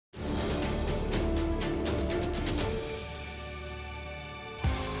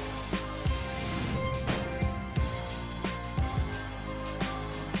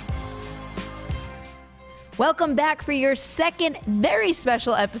Welcome back for your second very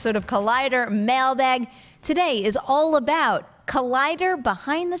special episode of Collider Mailbag. Today is all about Collider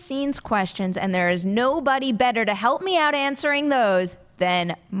behind-the-scenes questions, and there is nobody better to help me out answering those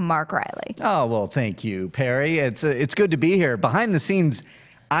than Mark Riley. Oh, well, thank you, Perry. It's good to be here. Behind the scenes,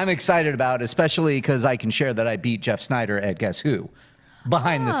 I'm excited about, especially because I can share that I beat Jeff Snyder at Guess Who.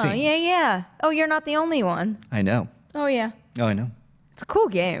 Behind the scenes. Yeah. Oh, you're not the only one. I know. Oh, yeah. Oh, I know. It's a cool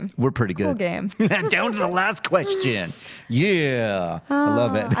game. We're pretty good. Cool game. Down to the last question. Yeah. I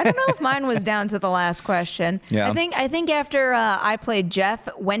love it. I don't know if mine was down to the last question. Yeah. I think after I played Jeff,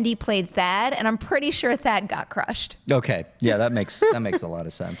 Wendy played Thad, and I'm pretty sure Thad got crushed. Okay. Yeah, that makes a lot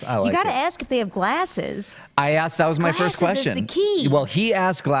of sense. I like it. You got to ask if they have glasses. I asked, that was my first question. Glasses is the key. Well, he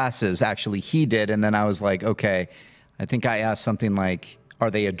asked glasses, actually. He did, and then I was like, okay. I think I asked something like, are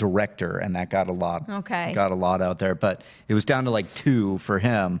they a director? And that got a lot. Okay. Got a lot out there, but it was down to like 2 for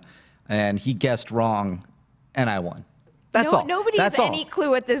him, and he guessed wrong, and I won. That's all. Nobody has any clue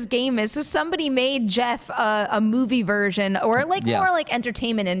what this game is. So somebody made Jeff a movie version, or like more like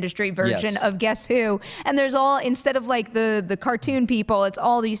entertainment industry version of Guess Who. And there's all, instead of like the cartoon people, it's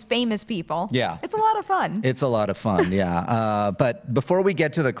all these famous people. Yeah. It's a lot of fun. It's a lot of fun, yeah. But before we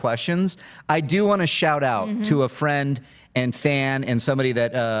get to the questions, I do want to shout out to a friend and fan and somebody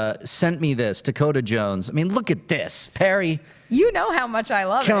that sent me this, Dakota Jones. I mean, look at this, Perry. You know how much I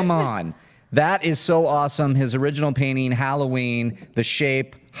love it. Come on. That is so awesome. His original painting, Halloween, the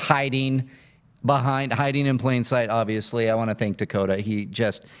shape, hiding in plain sight, obviously. I want to thank Dakota.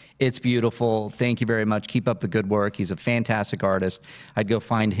 It's beautiful. Thank you very much. Keep up the good work. He's a fantastic artist. I'd go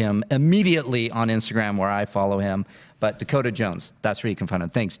find him immediately on Instagram where I follow him. But Dakota Jones, that's where you can find him.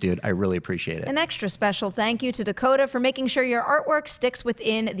 Thanks, dude. I really appreciate it. An extra special thank you to Dakota for making sure your artwork sticks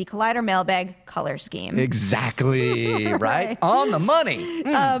within the Collider Mailbag color scheme. Exactly, right? On the money.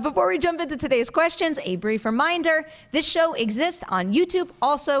 Before we jump into today's questions, a brief reminder. This show exists on YouTube,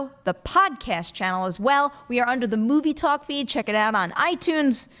 also the podcast channel as well. We are under the Movie Talk feed. Check it out on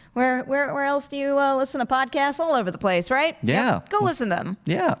iTunes. Where else do you listen to podcasts? All over the place, right? Yeah. Yep. Go listen to them.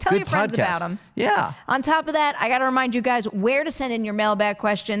 Yeah. Tell your friends about them. Yeah. On top of that, I got to remind you guys where to send in your mailbag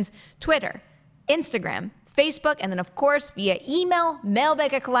questions. Twitter, Instagram, Facebook, and then, of course, via email,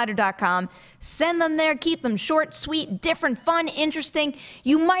 mailbag@collider.com. Send them there. Keep them short, sweet, different, fun, interesting.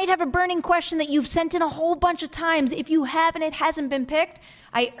 You might have a burning question that you've sent in a whole bunch of times. If you haven't, it hasn't been picked,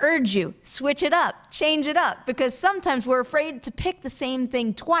 I urge you, switch it up, change it up, because sometimes we're afraid to pick the same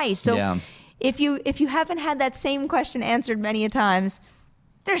thing twice. So if you haven't had that same question answered many a times,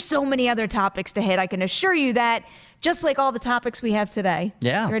 there's so many other topics to hit. I can assure you that, just like all the topics we have today.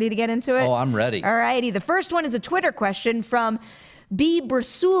 Yeah. You ready to get into it? Oh, I'm ready. All righty. The first one is a Twitter question from B.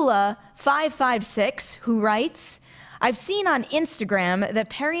 Brasula556, who writes, I've seen on Instagram that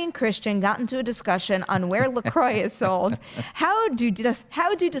Perri and Kristian got into a discussion on where LaCroix is sold. How do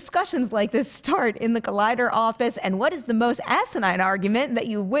discussions like this start in the Collider office, and what is the most asinine argument that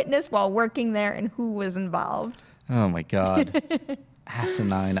you witnessed while working there, and who was involved? Oh, my God.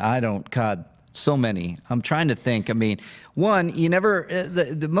 Asinine. God, so many. I'm trying to think. I mean, one, you never,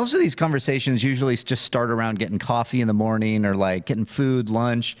 most of these conversations usually just start around getting coffee in the morning or like getting food,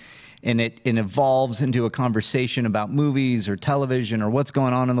 lunch, and it evolves into a conversation about movies or television or what's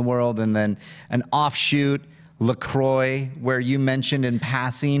going on in the world, and then an offshoot, LaCroix, where you mentioned in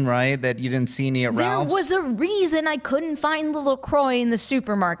passing, right, that you didn't see any at Ralph's. There was a reason I couldn't find the LaCroix in the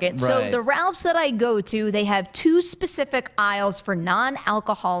supermarket. Right. So the Ralph's that I go to, they have 2 specific aisles for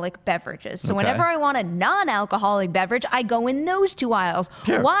non-alcoholic beverages. So whenever I want a non-alcoholic beverage, I go in those 2 aisles.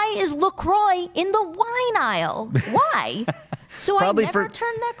 Sure. Why is LaCroix in the wine aisle? Why? So Probably I never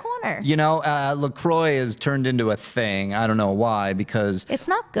turned that corner. You know, LaCroix has turned into a thing. I don't know why, because it's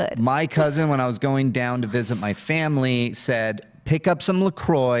not good. My cousin, when I was going down to visit my family, said, pick up some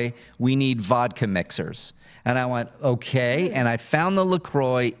LaCroix. We need vodka mixers. And I went, okay. And I found the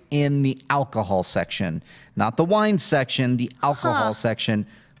LaCroix in the alcohol section, not the wine section, the alcohol section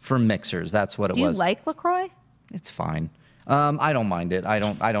for mixers. That's what it was. Do you like LaCroix? It's fine. I don't mind it. I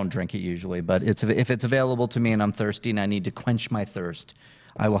don't drink it usually, but if it's available to me and I'm thirsty and I need to quench my thirst,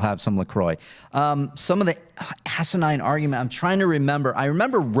 I will have some LaCroix. Some of the asinine argument, I'm trying to remember. I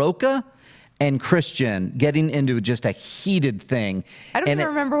remember Roca and Kristian getting into just a heated thing. I don't even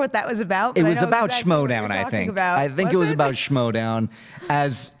remember what that was about. It was about Schmodown, I think. I think it was about Schmodown,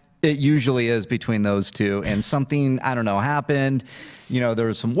 as it usually is between those two. And something, I don't know, happened. You know, there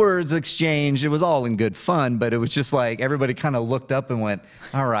was some words exchanged. It was all in good fun, but it was just like everybody kind of looked up and went,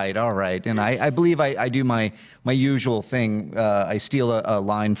 all right, all right. And I believe I do my usual thing. I steal a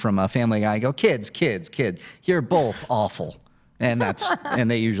line from a Family Guy. I go, kids, you're both awful. And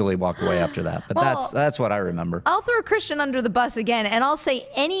they usually walk away after that. But that's what I remember. I'll throw Kristian under the bus again, and I'll say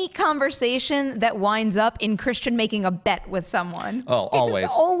any conversation that winds up in Kristian making a bet with someone. Oh, always.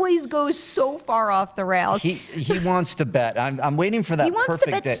 It always goes so far off the rails. He wants to bet. I'm waiting for that perfect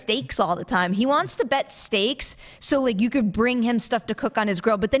day. He wants to bet steaks all the time. He wants to bet steaks so like you could bring him stuff to cook on his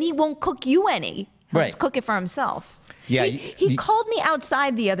grill, but then he won't cook you any. He'll just cook it for himself. Yeah, he called me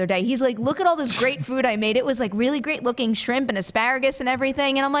outside the other day. He's like, look at all this great food I made. It was like really great looking shrimp and asparagus and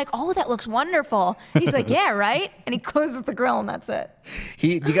everything. And I'm like, oh, that looks wonderful. And he's like, yeah, right? And he closes the grill and that's it.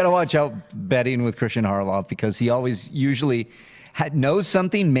 You got to watch out betting with Kristian Harloff because he always usually knows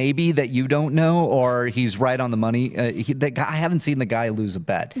something maybe that you don't know, or he's right on the money. I haven't seen the guy lose a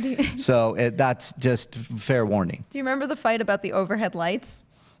bet. So that's just fair warning. Do you remember the fight about the overhead lights?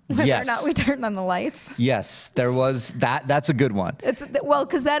 Whether yes. or not we turned on the lights. Yes, there was that. That's a good one. Well,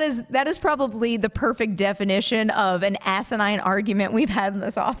 because that is probably the perfect definition of an asinine argument we've had in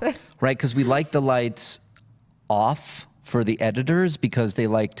this office. Right, because we like the lights off for the editors because they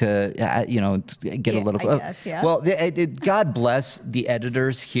like to, get a little. I guess, yeah. Well, God bless the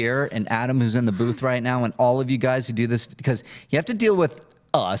editors here and Adam, who's in the booth right now, and all of you guys who do this because you have to deal with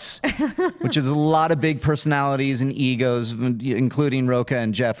us, which is a lot of big personalities and egos, including Rocha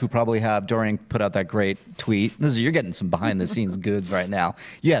and Jeff, who probably have. Dorian put out that great tweet. You're getting some behind the scenes goods right now.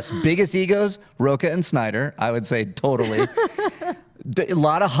 Yes, biggest egos, Rocha and Snyder, I would say totally. A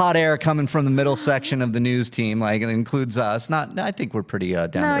lot of hot air coming from the middle section of the news team, like it includes us. I think we're pretty down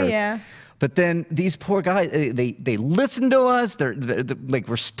to earth. Yeah. But then these poor guys, they listen to us. They're like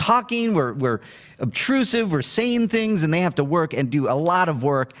we're talking, we're obtrusive, we're saying things, and they have to work and do a lot of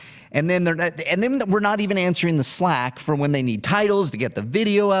work. And then we're not even answering the Slack for when they need titles to get the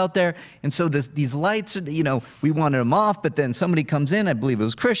video out there. And so these lights, we wanted them off, but then somebody comes in. I believe it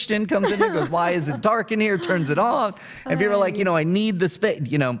was Kristian comes in and goes, "Why is it dark in here?" Turns it off, and people are like, I need the space,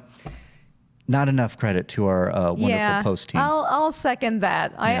 Not enough credit to our wonderful post team. I'll second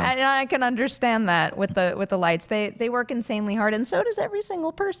that. Yeah. I can understand that with the lights. They work insanely hard, and so does every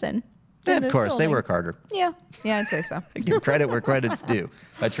single person. Yeah, of course, they work harder. Yeah, I'd say so. Give credit where credit's due.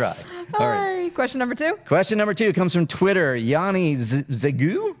 I try. All right. Question number 2. Question number 2 comes from Twitter. Yanni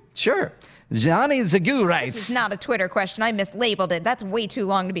Zagu? Sure. Johnny Zagu writes. This is not a Twitter question. I mislabeled it. That's way too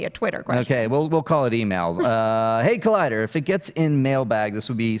long to be a Twitter question. Okay, we'll call it email. Hey, Collider, if it gets in Mailbag, this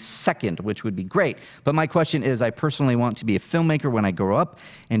would be second, which would be great. But my question is, I personally want to be a filmmaker when I grow up.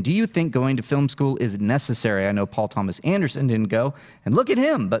 And do you think going to film school is necessary? I know Paul Thomas Anderson didn't go, and look at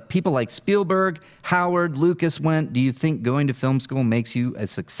him. But people like Spielberg, Howard, Lucas went. Do you think going to film school makes you a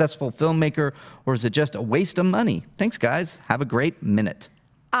successful filmmaker, or is it just a waste of money? Thanks, guys. Have a great minute.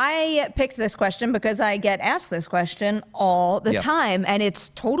 I picked this question because I get asked this question all the time, and it's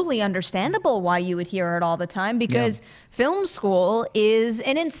totally understandable why you would hear it all the time because film school is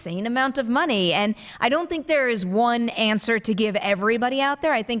an insane amount of money, and I don't think there is one answer to give everybody out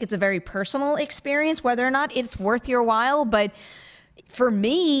there. I think it's a very personal experience whether or not it's worth your while, but for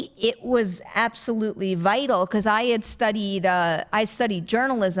me, it was absolutely vital because I studied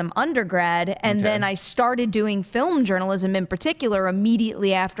journalism undergrad, and then I started doing film journalism in particular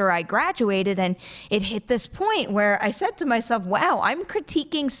immediately after I graduated, and it hit this point where I said to myself, wow, I'm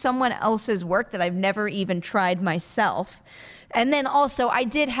critiquing someone else's work that I've never even tried myself. And then also I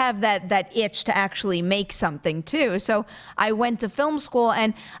did have that itch to actually make something too. So I went to film school,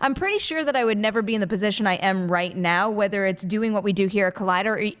 and I'm pretty sure that I would never be in the position I am right now, whether it's doing what we do here at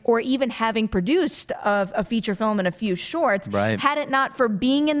Collider or even having produced a feature film and a few shorts, had it not for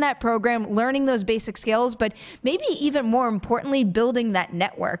being in that program, learning those basic skills, but maybe even more importantly, building that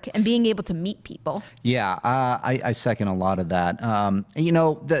network and being able to meet people. Yeah, I second a lot of that.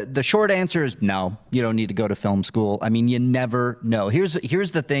 The short answer is no, you don't need to go to film school. I mean, you never know. Here's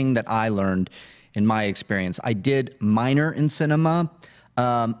the thing that I learned in my experience. I did minor in cinema,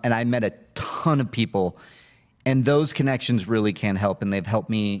 and I met a ton of people, and those connections really can help, and they've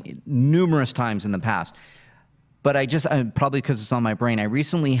helped me numerous times in the past. But probably because it's on my brain, I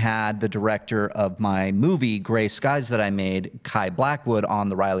recently had the director of my movie, Gray Skies, that I made, Kai Blackwood, on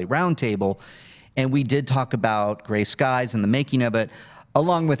the Riley Roundtable, and we did talk about Gray Skies and the making of it,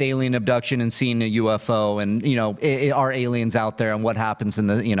 along with alien abduction and seeing a UFO and, are aliens out there and what happens in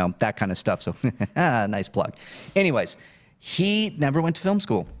the, that kind of stuff. So nice plug. Anyways, he never went to film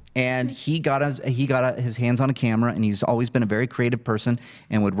school, and he got his hands on a camera, and he's always been a very creative person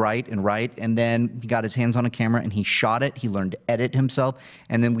and would write, and then he got his hands on a camera and he shot it. He learned to edit himself,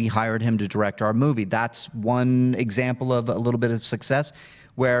 and then we hired him to direct our movie. That's one example of a little bit of success,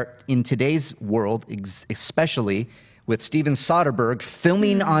 where in today's world, especially with Steven Soderbergh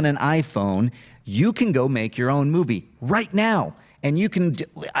filming on an iPhone, you can go make your own movie right now. And you can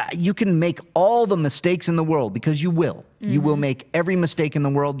make all the mistakes in the world, because you will. You will make every mistake in the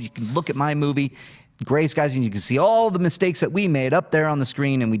world. You can look at my movie, Gray Skies, and you can see all the mistakes that we made up there on the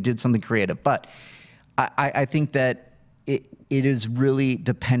screen, and we did something creative. But I think that it is really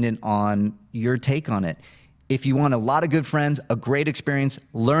dependent on your take on it. If you want a lot of good friends, a great experience,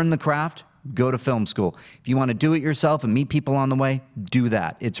 learn the craft, go to film school. If you want to do it yourself and meet people on the way, do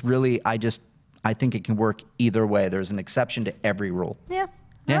that. It's really, I think it can work either way. There's an exception to every rule. Yeah.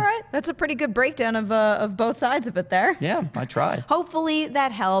 All right. That's a pretty good breakdown of both sides of it there. Yeah, I tried. Hopefully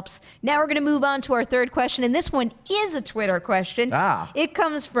that helps. Now we're going to move on to our third question, and this one is a Twitter question. It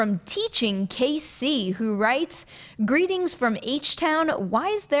comes from Teaching KC, who writes, "Greetings from H-Town. Why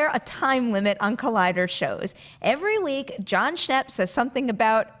is there a time limit on Collider shows? Every week, John Schnepp says something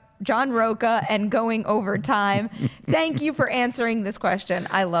about John Roca and going overtime. Thank you for answering this question."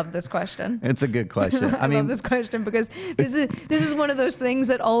 I love this question. It's a good question. I love this question because this is one of those things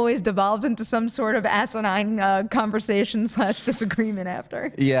that always devolves into some sort of asinine conversation / disagreement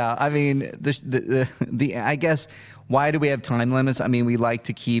after. Yeah, I mean, I guess, why do we have time limits? I mean, we like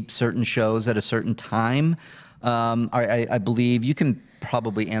to keep certain shows at a certain time. I believe you can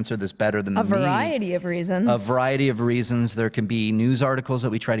probably answer this better than me. A variety of reasons. A variety of reasons. There can be news articles that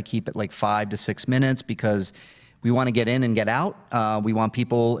we try to keep at like 5 to 6 minutes, because we want to get in and get out. We want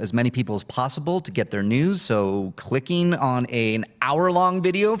as many people as possible to get their news. So clicking on an hour-long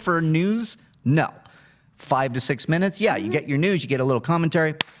video for news, no. 5 to 6 minutes, yeah, you get your news, you get a little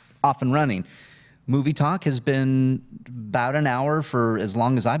commentary, off and running. Movie Talk has been about an hour for as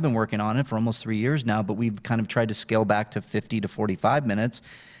long as I've been working on it, for almost 3 years now, but we've kind of tried to scale back to 50 to 45 minutes.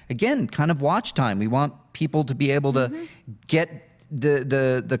 Again, kind of watch time. We want people to be able to get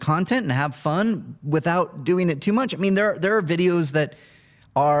the content and have fun without doing it too much. I mean, there are videos that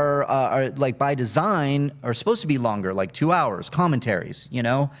are like by design are supposed to be longer, like 2 hours, commentaries, you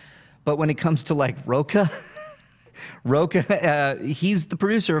know? But when it comes to like Roca, he's the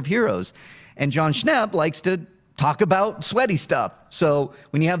producer of Heroes. And John Schnepp likes to talk about sweaty stuff. So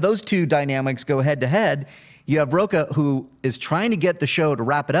when you have those two dynamics go head to head, you have Roca, who is trying to get the show to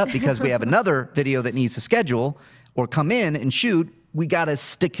wrap it up because we have another video that needs to schedule or come in and shoot. We got to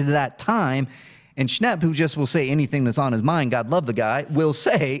stick to that time. And Schnepp, who just will say anything that's on his mind, God love the guy, will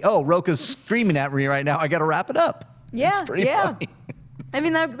say, "Oh, Roca's screaming at me right now. I got to wrap it up." Yeah, it's pretty funny. I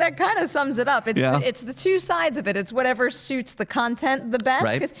mean, that kind of sums it up. It's the two sides of it. It's whatever suits the content the best.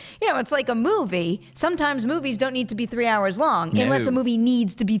 Right. Because, you know, it's like a movie. Sometimes movies don't need to be 3 hours long unless a movie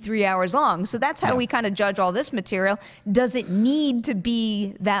needs to be 3 hours long. So that's how we kind of judge all this material. Does it need to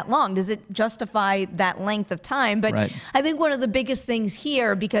be that long? Does it justify that length of time? But I think one of the biggest things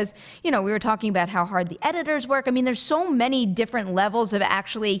here, because, you know, we were talking about how hard the editors work. I mean, there's so many different levels of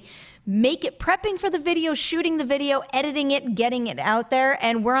actually prepping for the video, shooting the video, editing it, getting it out there.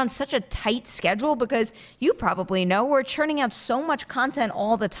 And we're on such a tight schedule because you probably know we're churning out so much content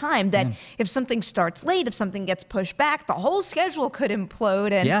all the time that if something starts late, if something gets pushed back, the whole schedule could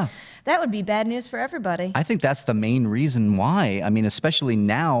implode. And that would be bad news for everybody. I think that's the main reason why. I mean, especially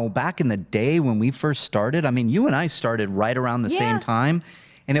now, back in the day when we first started, I mean, you and I started right around the same time.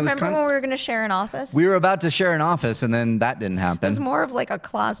 And it was Remember when we were going to share an office? We were about to share an office, and then that didn't happen. It was more of like a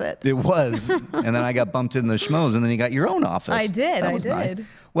closet. It was. And then I got bumped in the schmoes, and then you got your own office. I did. That was nice.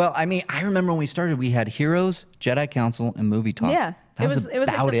 Well, I mean, I remember when we started, we had Heroes, Jedi Council, and Movie Talk. Yeah. It was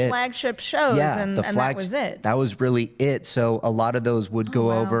like the flagship shows, and that was it. That was really it. So a lot of those would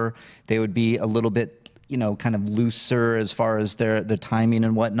go over. They would be a little bit, you know, kind of looser as far as the timing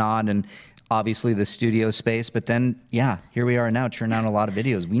and whatnot, and obviously the studio space. But then, yeah, here we are now, churning out a lot of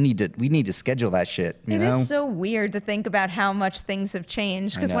videos. We need to schedule that shit. You know? It is so weird to think about how much things have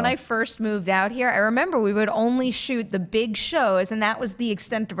changed. Because when I first moved out here, I remember we would only shoot the big shows, and that was the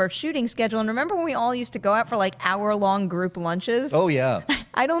extent of our shooting schedule. And remember when we all used to go out for like hour-long group lunches? Oh yeah.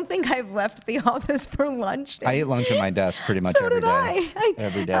 I don't think I've left the office for lunch. I eat lunch at my desk pretty much every day.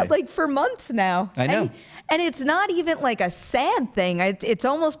 Every day. Like for months now. I know. And it's not even like a sad thing. It's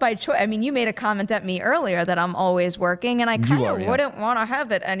almost by choice. I mean, you made a comment at me earlier that I'm always working, and I kind of wouldn't want to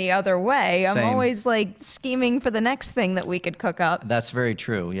have it any other way. I'm always like scheming for the next thing that we could cook up. That's very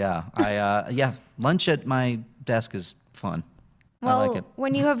true. Yeah. Lunch at my desk is fun. Well, I like it.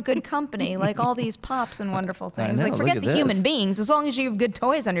 When you have good company, like all these pops and wonderful things. I know, like forget the human beings. As long as you have good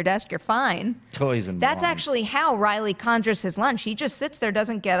toys on your desk, you're fine. Toys and That's bombs. actually how Riley conjures his lunch. He just sits there,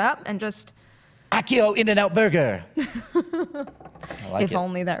 doesn't get up, and just Accio In-N-Out Burger. Like if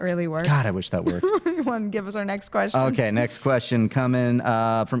only that really worked. God, I wish that worked. You want to give us our next question? Okay, next question coming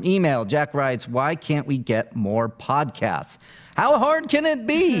from email. Jack writes, why can't we get more podcasts? How hard can it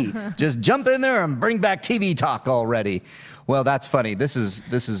be? Just jump in there and bring back TV talk already. Well, that's funny. This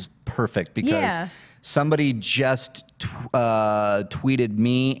is perfect because somebody just tweeted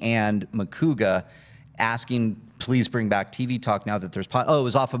me and Makuga asking, please bring back TV talk now that there's it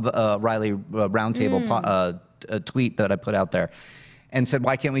was off of Riley Roundtable a tweet that I put out there, and said,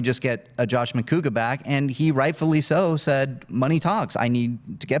 why can't we just get Josh Makuga back? And he rightfully so said, money talks. I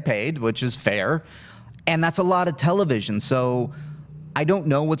need to get paid, which is fair, and that's a lot of television. So I don't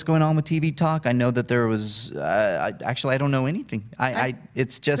know what's going on with TV talk. I know that there was actually I don't know anything.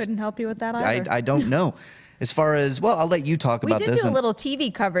 It's just couldn't help you with that either. I don't know. As far as, well, I'll let you talk about this. We did do a little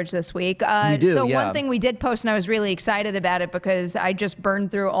TV coverage this week. One thing we did post, and I was really excited about it because I just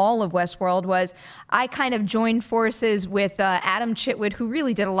burned through all of Westworld, was I kind of joined forces with Adam Chitwood, who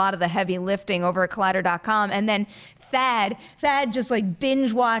really did a lot of the heavy lifting over at Collider.com, and then Thad just like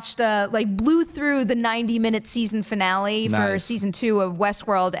binge watched, like blew through the 90-minute season finale for season 2 of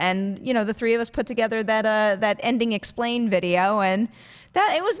Westworld, and the three of us put together that ending explain video, and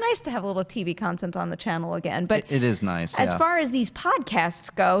it was nice to have a little TV content on the channel again. But it is nice. As far as these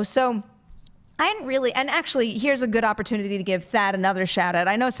podcasts go, so I didn't really, and actually, here's a good opportunity to give Thad another shout out.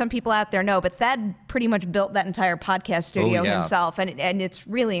 I know some people out there know, but Thad pretty much built that entire podcast studio himself, and it's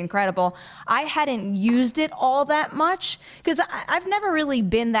really incredible. I hadn't used it all that much because I've never really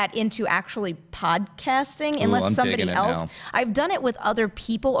been that into actually podcasting unless somebody else. I've done it with other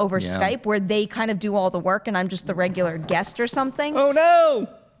people over Skype where they kind of do all the work and I'm just the regular guest or something. Oh no!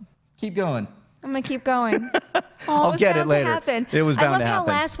 Keep going. I'm gonna keep going. I'll get it later. It was bound to happen. I love how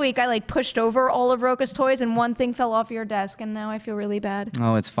last week I pushed over all of Roka's toys and one thing fell off your desk, and now I feel really bad.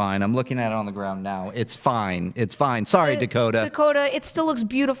 Oh, it's fine. I'm looking at it on the ground now. It's fine. It's fine. Sorry, Dakota. Dakota, it still looks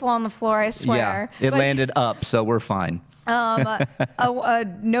beautiful on the floor, I swear. Yeah, it landed up, so we're fine.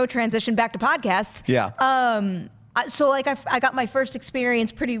 No transition back to podcasts. Yeah. So I got my first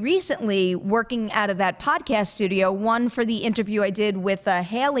experience pretty recently working out of that podcast studio, one for the interview I did with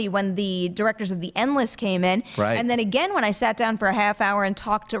Haley when the directors of The Endless came in. Right. And then again when I sat down for a half hour and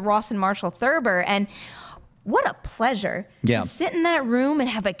talked to Ross and Marshall Thurber. And what a pleasure to sit in that room and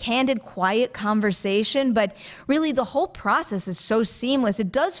have a candid, quiet conversation. But really, the whole process is so seamless.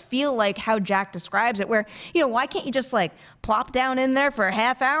 It does feel like how Jack describes it, where, why can't you just plop down in there for a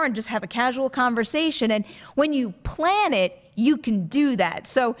half hour and just have a casual conversation? And when you plan it, you can do that.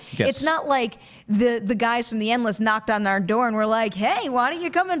 So it's not like the guys from The Endless knocked on our door and were like, hey, why don't you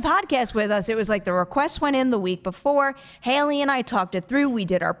come and podcast with us? It was like the request went in the week before. Haley and I talked it through. We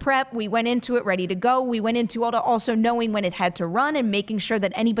did our prep. We went into it ready to go. We went into also knowing when it had to run and making sure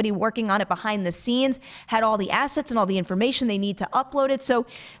that anybody working on it behind the scenes had all the assets and all the information they need to upload it. So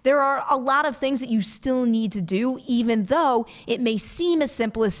there are a lot of things that you still need to do, even though it may seem as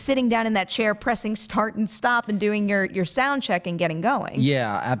simple as sitting down in that chair, pressing start and stop and doing your sound check and getting going.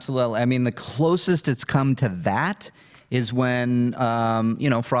 Yeah, absolutely. I mean, the closest it's come to that is when,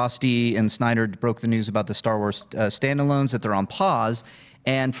 Frosty and Snyder broke the news about the Star Wars standalones, that they're on pause.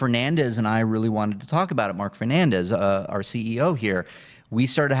 And Fernandez and I really wanted to talk about it. Mark Fernandez, our CEO here. We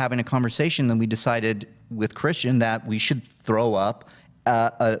started having a conversation, and we decided with Kristian that we should throw up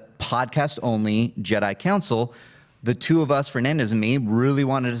a podcast-only Jedi Council. The two of us, Fernandez and me, really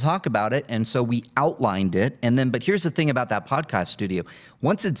wanted to talk about it, and so we outlined it. And then, but here's the thing about that podcast studio.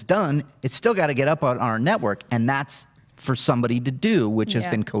 Once it's done, it's still got to get up on our network, and that's for somebody to do, which has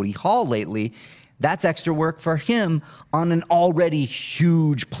been Cody Hall lately. That's extra work for him on an already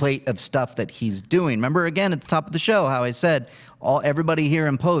huge plate of stuff that he's doing. Remember, again, at the top of the show, how I said everybody here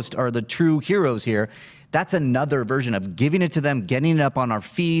in post are the true heroes here. That's another version of giving it to them, getting it up on our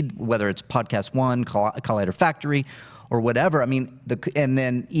feed, whether it's Podcast One, Collider Factory, or whatever. I mean, and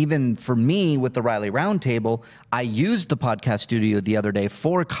then even for me with the Riley Roundtable, I used the podcast studio the other day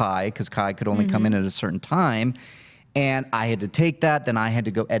for Kai, because Kai could only come in at a certain time. And I had to take that, then I had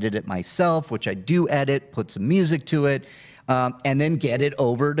to go edit it myself, which I do edit, put some music to it, and then get it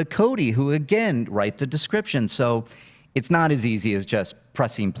over to Cody, who, again, write the description. So it's not as easy as just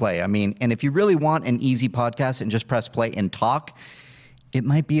pressing play. I mean, and if you really want an easy podcast and just press play and talk, it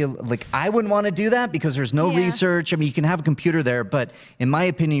might be I wouldn't want to do that because there's no research. I mean, you can have a computer there, but in my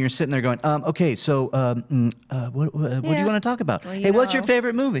opinion, you're sitting there going, okay, so what do you want to talk about? Well, hey, what's your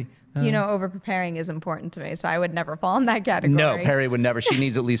favorite movie? You know, over preparing is important to me, so I would never fall in that category. No, Perri would never. She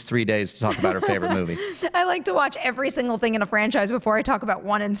needs at least 3 days to talk about her favorite movie. I like to watch every single thing in a franchise before I talk about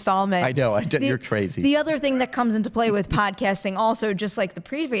one installment. I know. You're crazy. The other thing that comes into play with podcasting also, just like the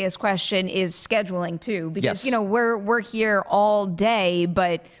previous question, is scheduling too. Because, Yes. you know, we're here all day,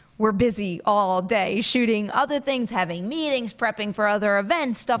 but we're busy all day shooting other things, having meetings, prepping for other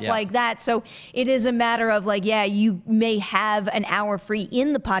events, stuff like that. So it is a matter of like, yeah, you may have an hour free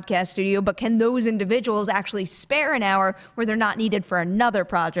in the podcast studio, but can those individuals actually spare an hour where they're not needed for another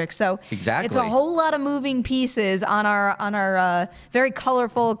project? So exactly. It's a whole lot of moving pieces on our very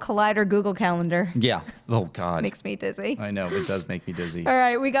colorful Collider Google Calendar. Yeah. Oh, God. Makes me dizzy. I know. It does make me dizzy. All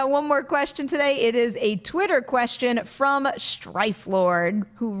right. We got one more question today. It is a Twitter question from Strife Lord,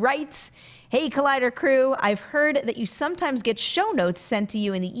 who writes, "Hey, Collider crew, I've heard that you sometimes get show notes sent to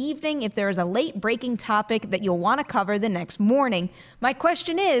you in the evening if there is a late breaking topic that you'll want to cover the next morning. My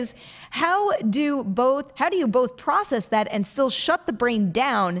question is, how do you both process that and still shut the brain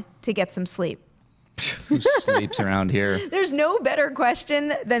down to get some sleep?" Who sleeps around here? There's no better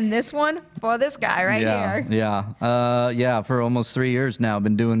question than this one for this guy right here. Yeah. For almost 3 years now, I've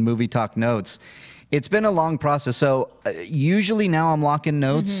been doing movie talk notes. It's been a long process. So usually now I'm locking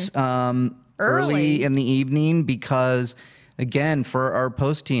notes early in the evening because, again, for our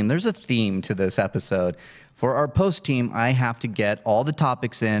post team, there's a theme to this episode. For our post team, I have to get all the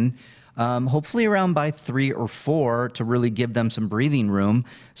topics in, hopefully around by 3 or 4 to really give them some breathing room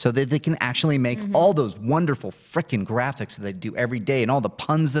so that they can actually make all those wonderful freaking graphics that they do every day and all the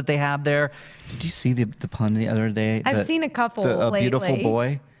puns that they have there. Did you see the pun the other day? I've seen a couple lately. Beautiful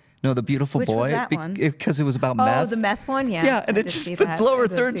boy. No, the beautiful Which boy. was that one? Because it was about meth. Oh, the meth one? Yeah. Yeah, and it's just the lower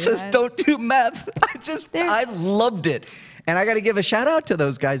third says, "Don't do meth." I loved it. And I got to give a shout out to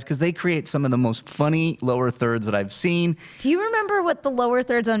those guys because they create some of the most funny lower thirds that I've seen. Do you remember what the lower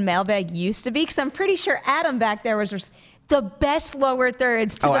thirds on Mailbag used to be? Because I'm pretty sure Adam back there was the best lower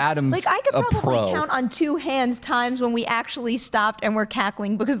thirds. Adam's like I could a probably pro. count on 2 hands times when we actually stopped and were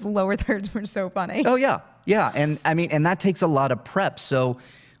cackling because the lower thirds were so funny. Oh, yeah. Yeah. And I mean, and that takes a lot of prep. So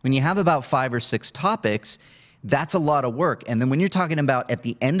when you have about 5 or 6 topics, that's a lot of work. And then when you're talking about at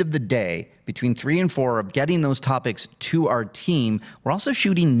the end of the day, between 3 and 4 of getting those topics to our team, we're also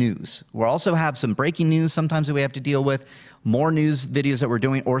shooting news. We'll also have some breaking news sometimes that we have to deal with, more news videos that we're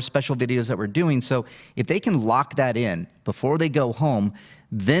doing or special videos that we're doing. So if they can lock that in before they go home,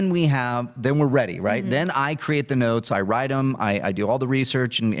 then we're ready, right? Then I create the notes, I write them, I do all the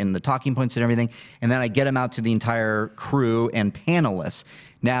research and the talking points and everything, and then I get them out to the entire crew and panelists.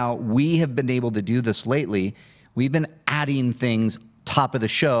 Now, we have been able to do this lately. We've been adding things top of the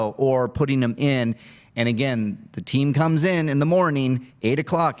show or putting them in. And again, the team comes in the morning, 8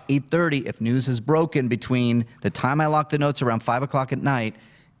 o'clock, 8:30. If news has broken between the time I lock the notes around 5 o'clock at night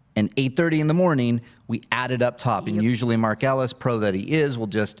and 8:30 in the morning, we add it up top. And usually Mark Ellis, pro that he is, will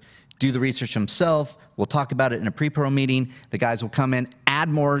just do the research himself. We'll talk about it in a pre-pro meeting. The guys will come in, add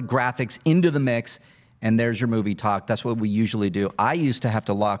more graphics into the mix, and there's your movie talk. That's what we usually do. I used to have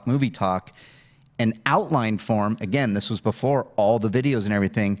to lock movie talk in outline form. Again, this was before all the videos and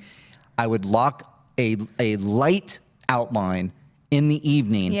everything. I would lock a light outline in the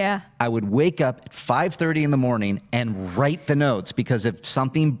evening. Yeah. I would wake up at 5:30 in the morning and write the notes because if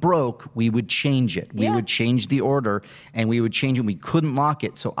something broke, we would change it. We would change the order and we would change it. We couldn't lock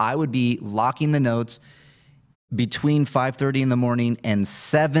it. So I would be locking the notes between 5:30 in the morning and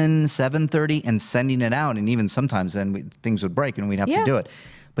 7:30 and sending it out. And even sometimes then things would break and we'd have to do it.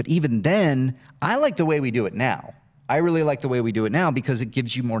 But even then, I like the way we do it now. I really like the way we do it now because it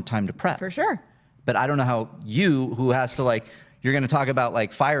gives you more time to prep. For sure. But I don't know how you, who has to you're going to talk about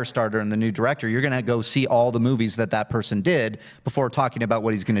like Firestarter and the new director, you're going to go see all the movies that person did before talking about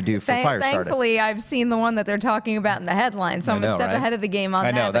what he's going to do for Firestarter. Thankfully, I've seen the one that they're talking about in the headline, so I'm a step ahead of the game on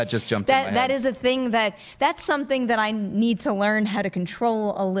that. I know, that just jumped in my head. That is a thing that's something that I need to learn how to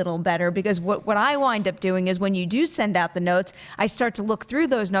control a little better, because what I wind up doing is when you do send out the notes, I start to look through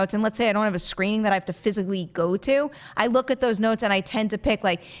those notes, and let's say I don't have a screening that I have to physically go to, I look at those notes and I tend to pick,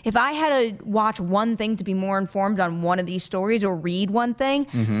 like, if I had to watch one thing to be more informed on one of these stories or read one thing,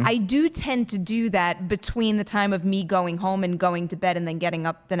 I do tend to do that between the time of me going home and going to bed and then getting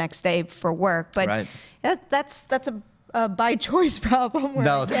up the next day for work. But that's a by choice problem. Where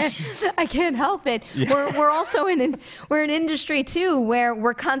I can't help it. Yeah. We're also we're an industry too where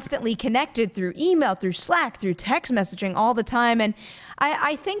we're constantly connected through email, through Slack, through text messaging all the time. And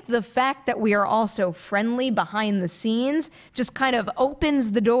I think the fact that we are also friendly behind the scenes just kind of opens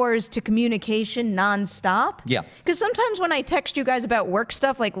the doors to communication nonstop. Yeah. Because sometimes when I text you guys about work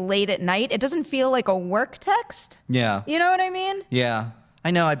stuff like late at night, it doesn't feel like a work text. Yeah. You know what I mean? Yeah. I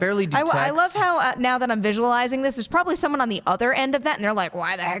know. I barely do text. I love how now that I'm visualizing this, there's probably someone on the other end of that, and they're like,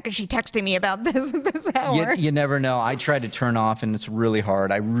 "Why the heck is she texting me about this at this hour?" You never know. I try to turn off, and it's really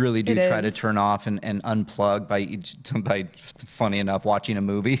hard. I really do try to turn off and unplug by funny enough, watching a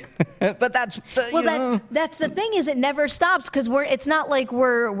movie. But that's the thing is, it never stops because it's not like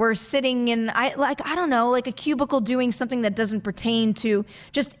we're sitting in I don't know, like a cubicle doing something that doesn't pertain to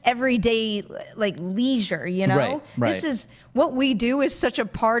just everyday like leisure. You know, right. This is what we do is such a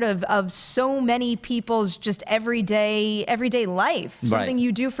part of so many people's just everyday life, something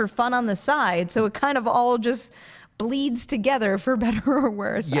you do for fun on the side. So it kind of all just bleeds together, for better or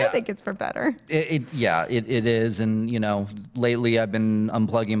worse. I think it's for better. It is. And, you know, lately I've been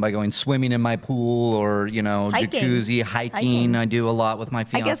unplugging by going swimming in my pool or, you know, jacuzzi, hiking. I do a lot with my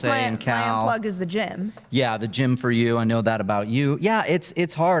fiance and Cal. My unplug is the gym. Yeah, the gym for you. I know that about you. Yeah,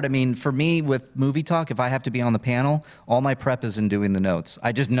 it's hard. I mean, for me with Movie Talk, if I have to be on the panel, all my prep is in doing the notes.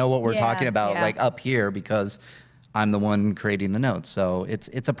 I just know what we're talking about, like up here, because I'm the one creating the notes, so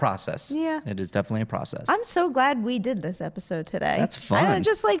it's a process. Yeah, it is definitely a process. I'm so glad we did this episode today. That's fun. I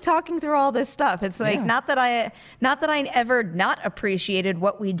just like talking through all this stuff. It's like not that I ever not appreciated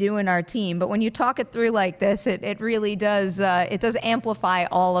what we do in our team, but when you talk it through like this, it really does amplify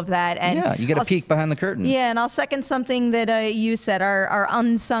all of that. And you get a peek behind the curtain. Yeah, and I'll second something that you said. Our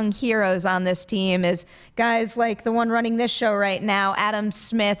unsung heroes on this team is guys like the one running this show right now, Adam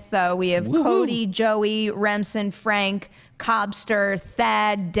Smith. We have Cody, Joey, Remsen, Frank, Cobster,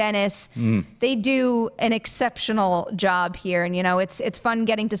 Thad, Dennis. They do an exceptional job here. And, you know, it's fun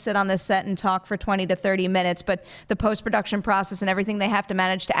getting to sit on this set and talk for 20 to 30 minutes. But the post-production process and everything they have to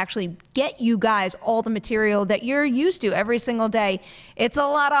manage to actually get you guys all the material that you're used to every single day, it's a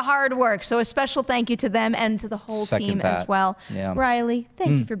lot of hard work. So a special thank you to them and to the whole team as well. Yeah. Riley, thank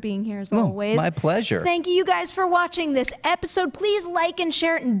you for being here as always. My pleasure. Thank you guys for watching this episode. Please like and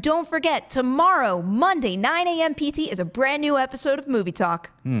share it. And don't forget, tomorrow, Monday, 9 a.m. PT is a brand new episode of Movie Talk.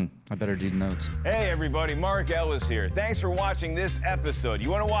 I better do notes. Hey everybody, Mark Ellis here. Thanks for watching this episode. You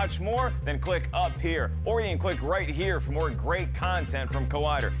want to watch more? Then click up here. Or you can click right here for more great content from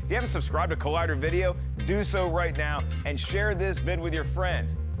Collider. If you haven't subscribed to Collider Video, do so right now and share this vid with your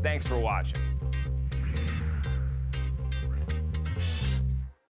friends. Thanks for watching.